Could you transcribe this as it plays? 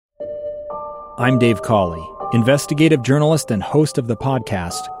I'm Dave Cawley, investigative journalist and host of the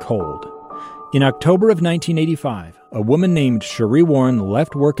podcast Cold. In October of 1985, a woman named Sheree Warren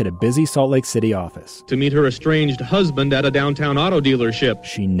left work at a busy Salt Lake City office to meet her estranged husband at a downtown auto dealership.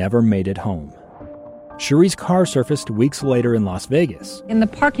 She never made it home. Sheree's car surfaced weeks later in Las Vegas. In the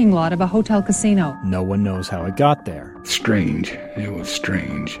parking lot of a hotel casino. No one knows how it got there. Strange. It was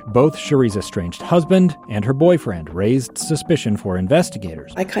strange. Both Sheree's estranged husband and her boyfriend raised suspicion for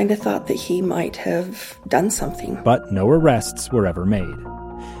investigators. I kind of thought that he might have done something. But no arrests were ever made.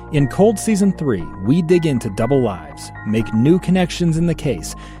 In Cold Season 3, we dig into double lives, make new connections in the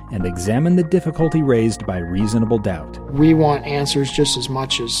case, and examine the difficulty raised by reasonable doubt. We want answers just as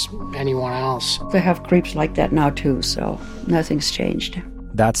much as anyone else. They have creeps like that now too, so nothing's changed.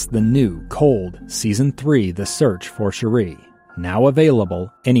 That's the new Cold Season 3, The Search for Sheree, now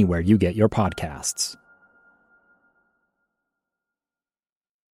available anywhere you get your podcasts.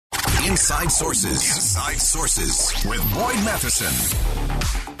 Inside Sources. Inside Sources with Boyd Matheson.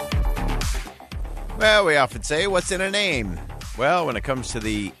 Well, we often say, what's in a name? Well, when it comes to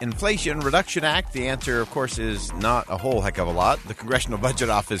the Inflation Reduction Act, the answer, of course, is not a whole heck of a lot. The Congressional Budget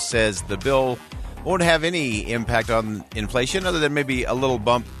Office says the bill won't have any impact on inflation other than maybe a little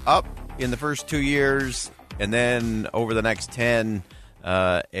bump up in the first 2 years, and then over the next 10,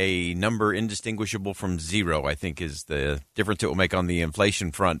 a number indistinguishable from zero, I think, is the difference it will make on the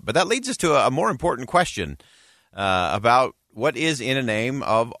inflation front. But that leads us to a more important question about what is in a name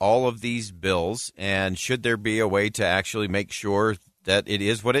of all of these bills, and should there be a way to actually make sure that it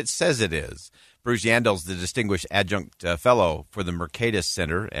is what it says it is? Bruce Yandel's the Distinguished Adjunct Fellow for the Mercatus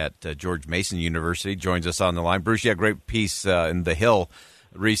Center at George Mason University, joins us on the line. Bruce, you had a great piece in The Hill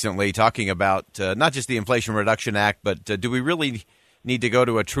recently talking about not just the Inflation Reduction Act, but do we really need to go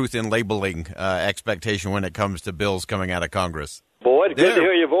to a truth in labeling expectation when it comes to bills coming out of Congress? Boyd, good to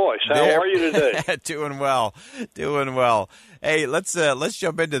hear your voice. How are you today? Doing well. Hey, let's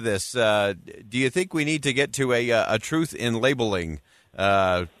jump into this. Do you think we need to get to a truth in labeling?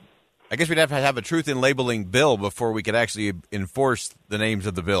 I guess we'd have to have a truth in labeling bill before we could actually enforce the names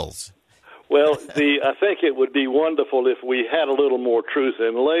of the bills. Well, I think it would be wonderful if we had a little more truth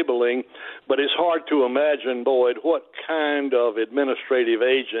in labeling, but it's hard to imagine, Boyd, what kind of administrative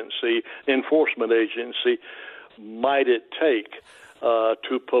agency, enforcement agency, might it take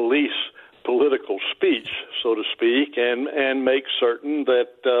to police political speech, so to speak, and make certain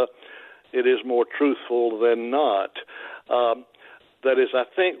that it is more truthful than not. That is, I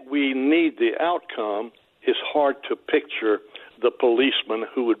think we need the outcome. It's hard to picture the policeman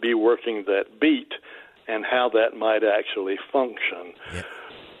who would be working that beat and how that might actually function. Yep.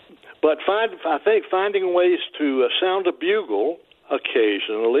 But I think finding ways to sound a bugle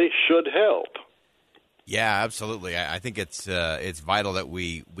occasionally should help. Yeah, absolutely. I think it's vital that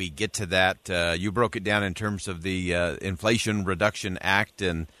we get to that. You broke it down in terms of the Inflation Reduction Act,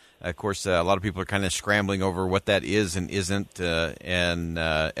 and of course, a lot of people are kind of scrambling over what that is and isn't. And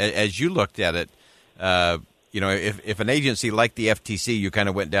as you looked at it, if an agency like the FTC, you kind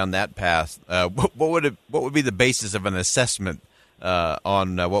of went down that path. What would be the basis of an assessment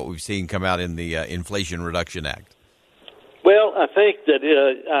on what we've seen come out in the Inflation Reduction Act? Well, I think that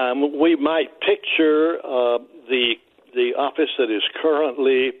we might picture the office that is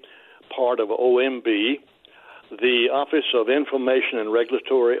currently part of OMB, the Office of Information and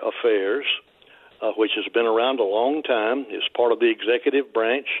Regulatory Affairs, which has been around a long time, is part of the executive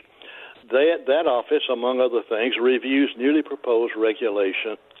branch. That office, among other things, reviews newly proposed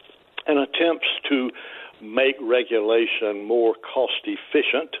regulation and attempts to make regulation more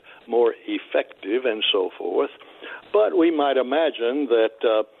cost-efficient, more effective, and so forth. But we might imagine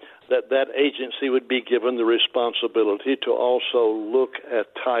that that agency would be given the responsibility to also look at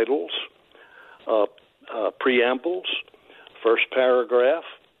titles, preambles, first paragraph,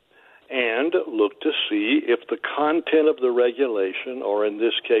 and look to see if the content of the regulation, or in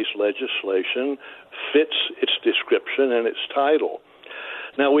this case legislation, fits its description and its title.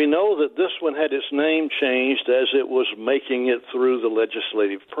 Now, we know that this one had its name changed as it was making it through the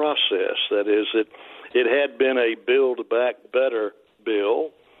legislative process. That is, it had been a Build Back Better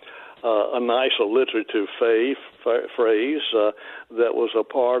bill, a nice alliterative phrase that was a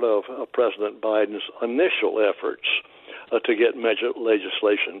part of President Biden's initial efforts to get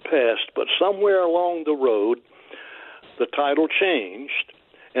legislation passed. But somewhere along the road, the title changed,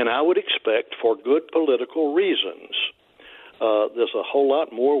 and I would expect for good political reasons. There's a whole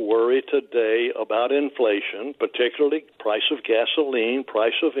lot more worry today about inflation, particularly price of gasoline,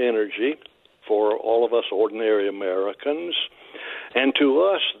 price of energy for all of us ordinary Americans. And to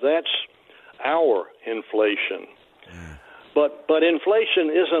us, that's our inflation. But inflation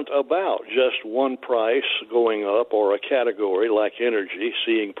isn't about just one price going up or a category like energy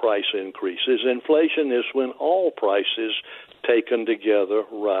seeing price increases. Inflation is when all prices taken together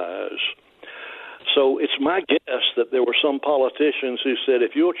rise. So it's my guess that there were some politicians who said,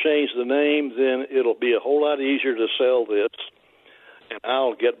 if you'll change the name, then it'll be a whole lot easier to sell this, and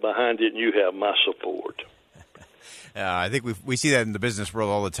I'll get behind it, and you have my support. I think we see that in the business world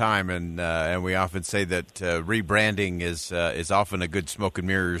all the time, and we often say that rebranding is often a good smoke and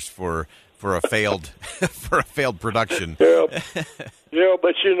mirrors for a failed production. Yeah,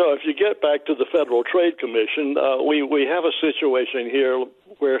 but if you get back to the Federal Trade Commission, we have a situation here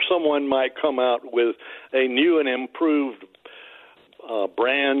where someone might come out with a new and improved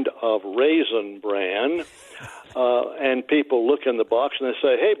brand of Raisin Bran, and people look in the box and they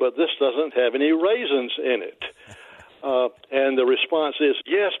say, "Hey, but this doesn't have any raisins in it." And the response is,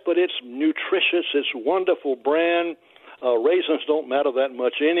 yes, but it's nutritious, it's a wonderful brand, raisins don't matter that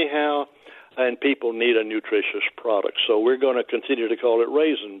much anyhow, and people need a nutritious product. So we're going to continue to call it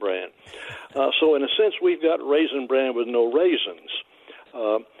Raisin Bran. So in a sense, we've got Raisin Bran with no raisins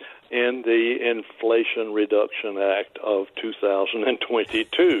in the Inflation Reduction Act of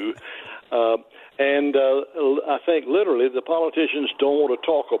 2022. And I think literally the politicians don't want to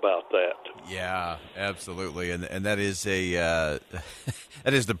talk about that. Yeah, absolutely, and that is that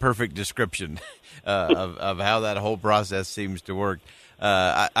is the perfect description of how that whole process seems to work.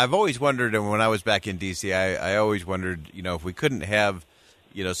 I've always wondered, and when I was back in D.C., I always wondered, if we couldn't have,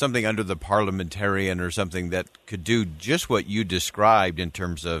 something under the parliamentarian or something that could do just what you described in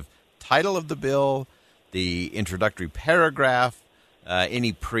terms of title of the bill, the introductory paragraph,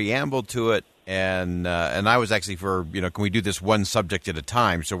 any preamble to it. And I was actually for, can we do this one subject at a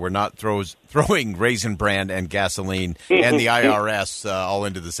time so we're not throwing Raisin Bran and gasoline and the IRS all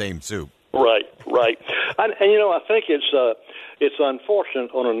into the same soup? Right. And I think it's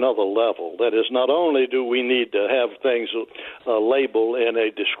unfortunate on another level. That is, not only do we need to have things labeled in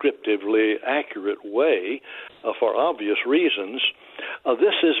a descriptively accurate way for obvious reasons,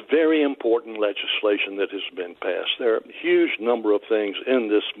 this is very important legislation that has been passed. There are a huge number of things in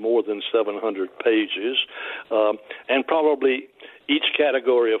this, more than 700 pages, and probably each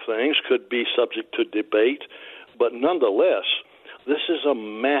category of things could be subject to debate, but nonetheless, this is a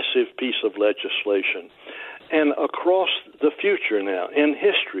massive piece of legislation. And across the future now, in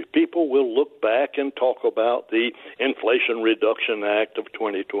history, people will look back and talk about the Inflation Reduction Act of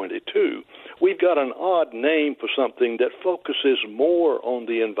 2022. We've got an odd name for something that focuses more on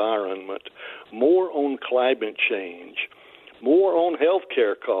the environment, more on climate change, more on health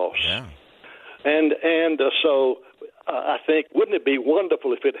care costs. Yeah. And so I think, wouldn't it be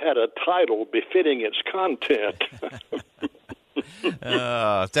wonderful if it had a title befitting its content?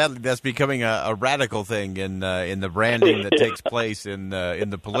 Sadly, that's becoming a radical thing in the branding that takes place in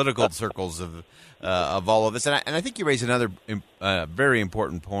the political circles of all of this. And I think you raise another very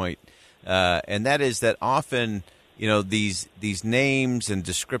important point, and that is that often these names and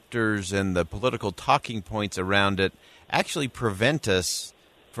descriptors and the political talking points around it actually prevent us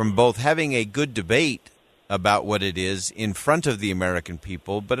from both having a good debate about what it is in front of the American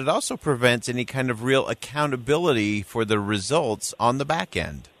people, but it also prevents any kind of real accountability for the results on the back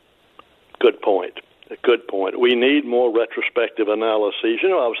end. Good point. We need more retrospective analyses. I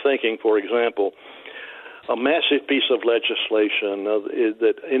was thinking, for example, a massive piece of legislation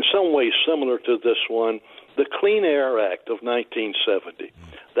that in some ways similar to this one, the Clean Air Act of 1970.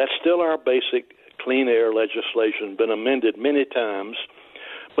 That's still our basic clean air legislation, been amended many times,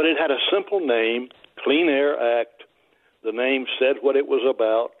 but it had a simple name, Clean Air Act. The name said what it was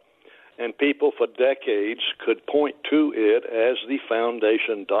about, and people for decades could point to it as the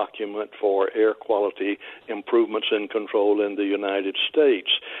foundation document for air quality improvements and control in the United States.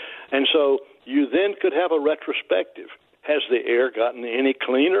 And so you then could have a retrospective. Has the air gotten any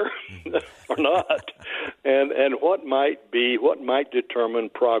cleaner or not? And what might determine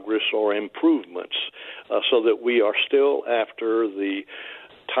progress or improvements so that we are still after the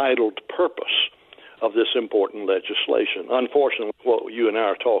titled purpose of this important legislation. Unfortunately, what you and I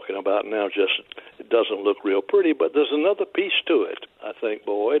are talking about now it doesn't look real pretty, but there's another piece to it, I think,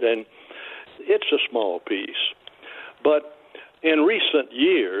 Boyd, and it's a small piece. But in recent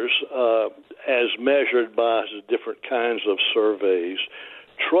years, as measured by different kinds of surveys,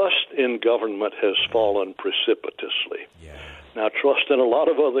 trust in government has fallen precipitously. Yeah. Now, trust in a lot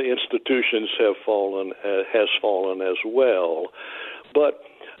of other institutions has fallen as well. But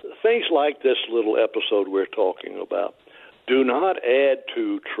things like this little episode we're talking about do not add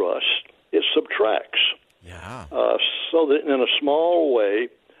to trust. It subtracts. Yeah. So that in a small way,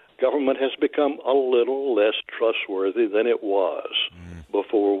 government has become a little less trustworthy than it was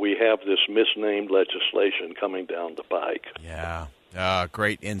before we have this misnamed legislation coming down the pike. Yeah.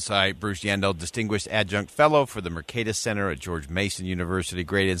 Great insight. Bruce Yandell, Distinguished Adjunct Fellow for the Mercatus Center at George Mason University.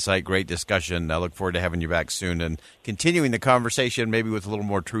 Great insight, great discussion. I look forward to having you back soon and continuing the conversation, maybe with a little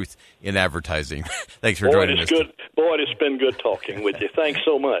more truth in advertising. Thanks for joining us. Boyd, it's been good talking with you. Thanks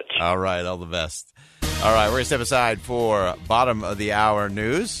so much. All right, all the best. All right, we're going to step aside for bottom of the hour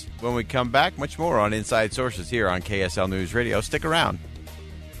news. When we come back, much more on Inside Sources here on KSL News Radio. Stick around.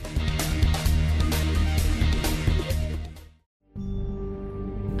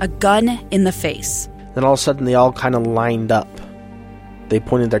 A gun in the face. Then all of a sudden they all kind of lined up. They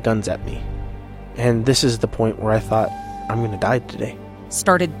pointed their guns at me. And this is the point where I thought, I'm going to die today.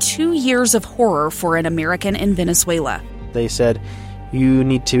 Started 2 years of horror for an American in Venezuela. They said, you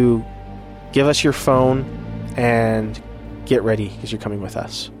need to give us your phone and get ready because you're coming with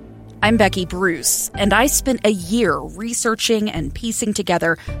us. I'm Becky Bruce, and I spent a year researching and piecing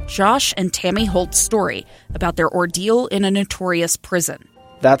together Josh and Tammy Holt's story about their ordeal in a notorious prison.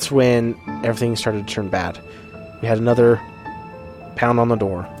 That's when everything started to turn bad. We had another pound on the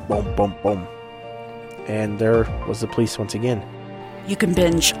door. Boom, boom, boom. And there was the police once again. You can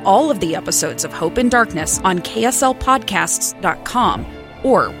binge all of the episodes of Hope in Darkness on KSLPodcasts.com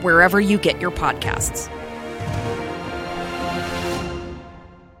or wherever you get your podcasts.